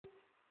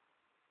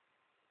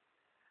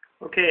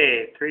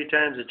Okay, three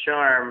times a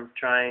charm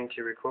trying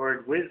to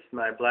record with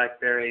my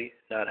BlackBerry,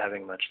 not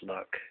having much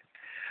luck.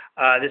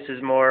 This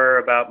is more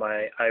about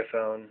my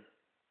iPhone.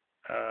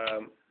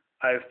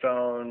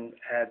 iPhone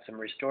had some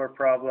restore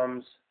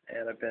problems,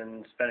 and I've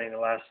been spending the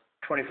last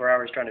 24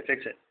 hours trying to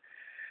fix it.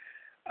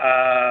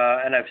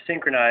 And I've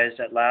synchronized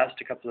at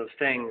last a couple of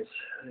things.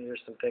 Here's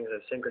some things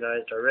I've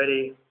synchronized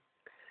already.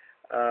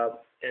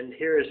 And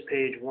here is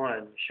page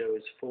 1,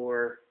 shows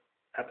 4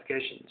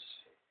 applications.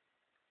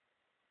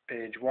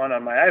 Page 1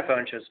 on my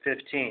iPhone shows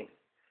 15.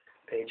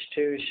 Page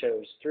 2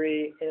 shows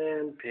 3,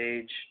 and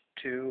page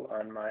 2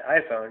 on my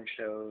iPhone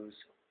shows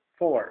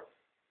 4.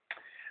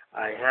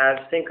 I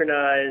have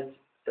synchronized,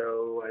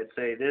 so I'd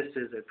say this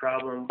is a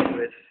problem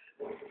with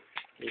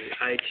the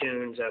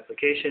iTunes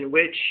application,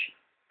 which,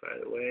 by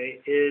the way,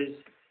 is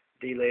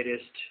the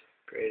latest,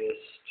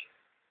 greatest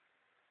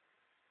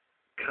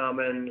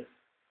common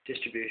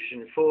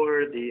distribution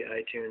for the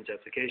iTunes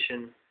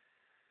application.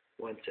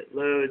 Once it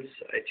loads,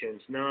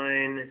 iTunes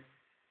 9,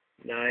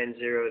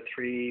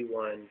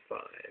 90315.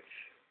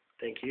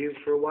 Thank you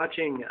for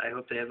watching. I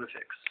hope they have a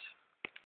fix.